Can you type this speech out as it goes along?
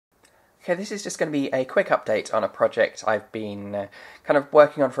Okay, this is just going to be a quick update on a project I've been kind of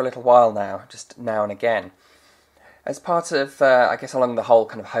working on for a little while now, just now and again. As part of, I guess, along the whole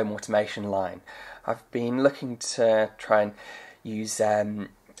kind of home automation line, I've been looking to try and use, kind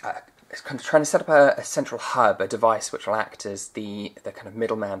of trying to set up a central hub, a device which will act as the kind of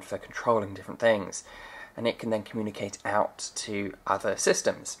middleman for controlling different things, and it can then communicate out to other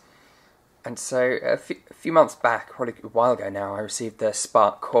systems. And so a few months back, probably a while ago now, I received the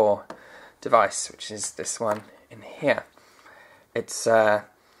Spark Core device, which is this one in here. It's kind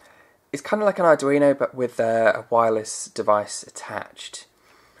of like an Arduino, but with a wireless device attached.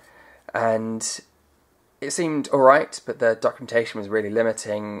 And it seemed alright, but the documentation was really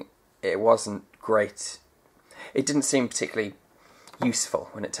limiting. It wasn't great. It didn't seem particularly useful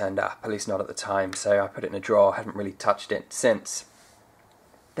when it turned up, at least not at the time, so I put it in a drawer, haven't really touched it since.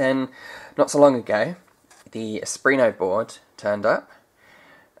 Then, not so long ago, the Espruino board turned up,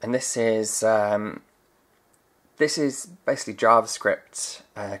 and this is basically JavaScript,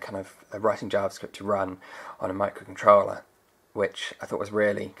 kind of writing JavaScript to run on a microcontroller, which I thought was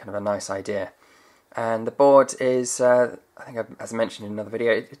really kind of a nice idea. And the board is, I think as I mentioned in another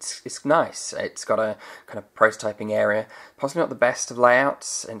video, it's nice. It's got a kind of prototyping area, possibly not the best of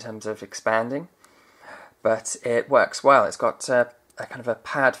layouts in terms of expanding, but it works well. It's got a kind of a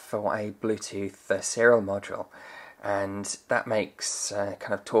pad for a Bluetooth serial module, and that makes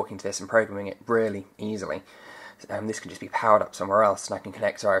kind of talking to this and programming it really easily. This can just be powered up somewhere else, and I can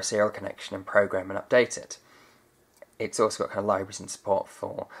connect to our serial connection and program and update it. It's also got kind of libraries and support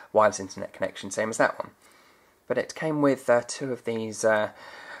for wireless internet connection, same as that one. But it came with two of these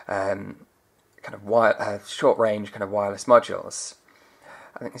kind of short-range kind of wireless modules.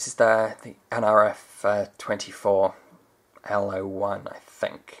 I think this is the NRF24 L01, I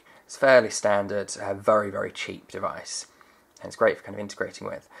think. It's fairly standard, very, very cheap device, and it's great for kind of integrating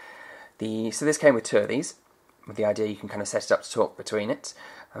with. So this came with two of these, with the idea you can kind of set it up to talk between it.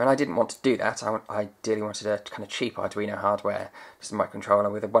 I mean, I didn't want to do that. I ideally wanted a kind of cheap Arduino hardware, just a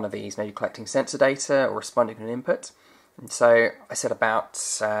microcontroller with one of these, maybe collecting sensor data or responding to an input. And so I set about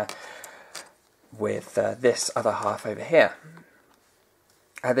with this other half over here.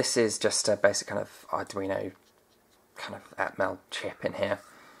 This is just a basic kind of Arduino kind of Atmel chip in here,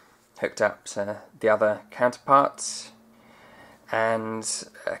 hooked up to the other counterparts, and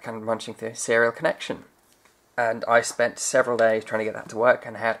kind of munching through serial connection. And I spent several days trying to get that to work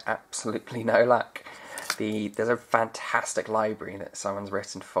and had absolutely no luck. There's a fantastic library that someone's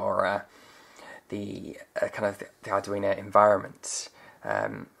written for the Arduino environment.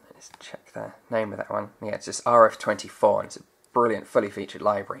 Let's check the name of that one. Yeah, it's just RF24, and it's a brilliant, fully featured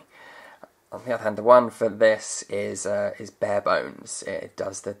library. On the other hand, the one for this is bare bones. It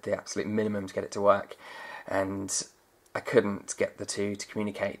does the absolute minimum to get it to work, and I couldn't get the two to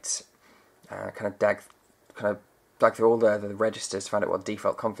communicate. Kind of dug through all the registers to find out what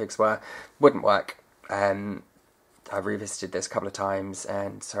default configs were. Wouldn't work. I've revisited this a couple of times,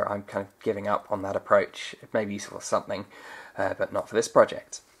 and so I'm kind of giving up on that approach. It may be useful for something, but not for this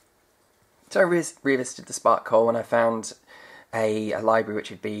project. So I revisited the Spark Core when I found a library which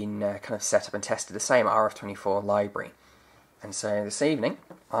had been kind of set up and tested, the same RF24 library. And so this evening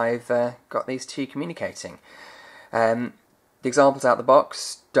I've got these two communicating. The examples out the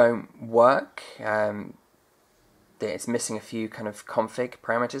box don't work. It's missing a few kind of config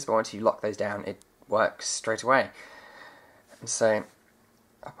parameters, but once you lock those down, it works straight away. And so,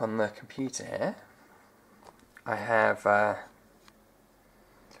 up on the computer here, I have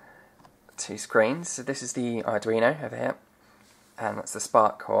two screens. So this is the Arduino over here, and that's the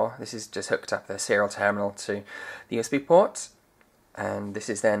Spark Core. This is just hooked up the serial terminal to the USB port, and this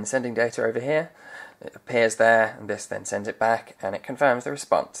is then sending data over here. It appears there, and this then sends it back, and it confirms the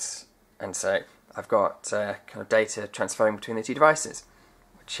response. And so I've got kind of data transferring between the two devices,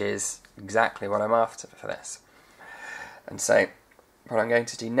 which is exactly what I'm after for this. And so what I'm going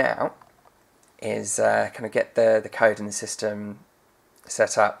to do now is kind of get the code in the system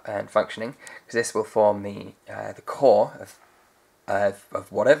set up and functioning, because this will form the core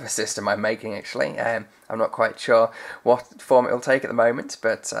of whatever system I'm making, actually. I'm not quite sure what form it will take at the moment,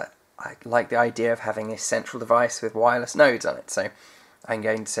 but I like the idea of having a central device with wireless nodes on it. So I'm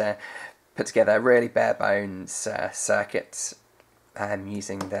going to put together a really bare bones circuit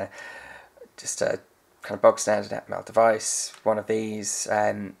using just a kind of bog standard Atmel device, one of these,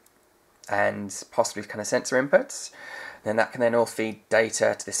 and possibly kind of sensor inputs. Then that can then all feed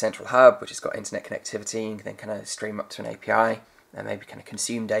data to the central hub, which has got internet connectivity, and can then kind of stream up to an API, and maybe kind of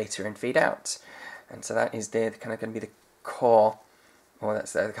consume data and feed out. And so that is the kind of going to be the core, or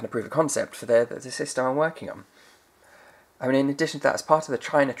that's the kind of proof of concept for the system I'm working on. I mean, in addition to that, as part of the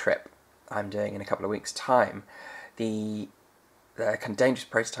China trip, I'm doing in a couple of weeks' time. The kind of dangerous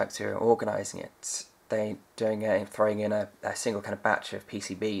prototypes who are organising it, they throwing in a single kind of batch of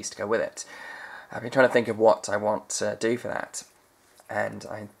PCBs to go with it. I've been trying to think of what I want to do for that, and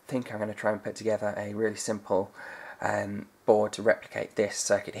I think I'm going to try and put together a really simple board to replicate this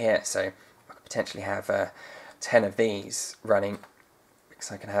circuit here. So I could potentially have 10 of these running,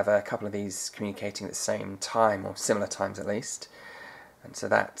 because I can have a couple of these communicating at the same time, or similar times at least. And so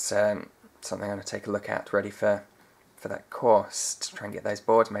that's something I'm going to take a look at, ready for that course, to try and get those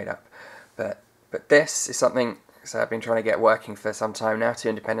boards made up. But this is something I've been trying to get working for some time now, 2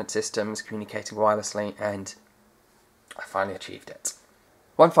 independent systems communicating wirelessly, and I finally achieved it.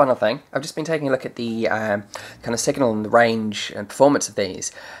 One final thing, I've just been taking a look at the kind of signal and the range and performance of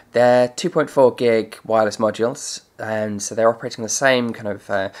these. They're 2.4 gig wireless modules, and so they're operating the same kind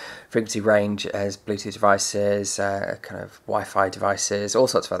of frequency range as Bluetooth devices, kind of Wi-Fi devices, all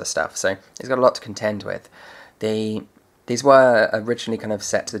sorts of other stuff. So it's got a lot to contend with. These were originally kind of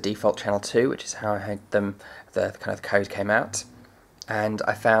set to the default channel 2, which is how I had them, the kind of code came out. And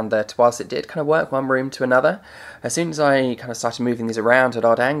I found that whilst it did kind of work one room to another, as soon as I kind of started moving these around at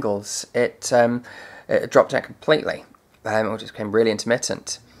odd angles, it dropped out completely. It just became really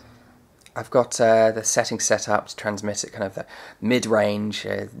intermittent. I've got the settings set up to transmit at kind of the mid-range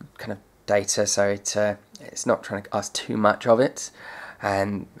kind of data, so it's not trying to ask too much of it,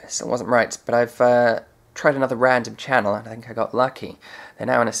 and it still wasn't right. But I've tried another random channel, and I think I got lucky. They're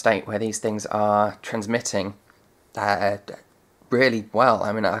now in a state where these things are transmitting really well.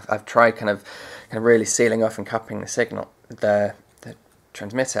 I mean, I've tried kind of really sealing off and cupping the signal, the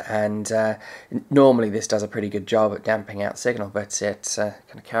transmitter, and normally this does a pretty good job at damping out signal, but it's kind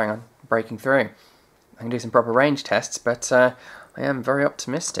of carrying on breaking through. I can do some proper range tests, but I am very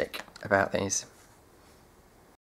optimistic about these.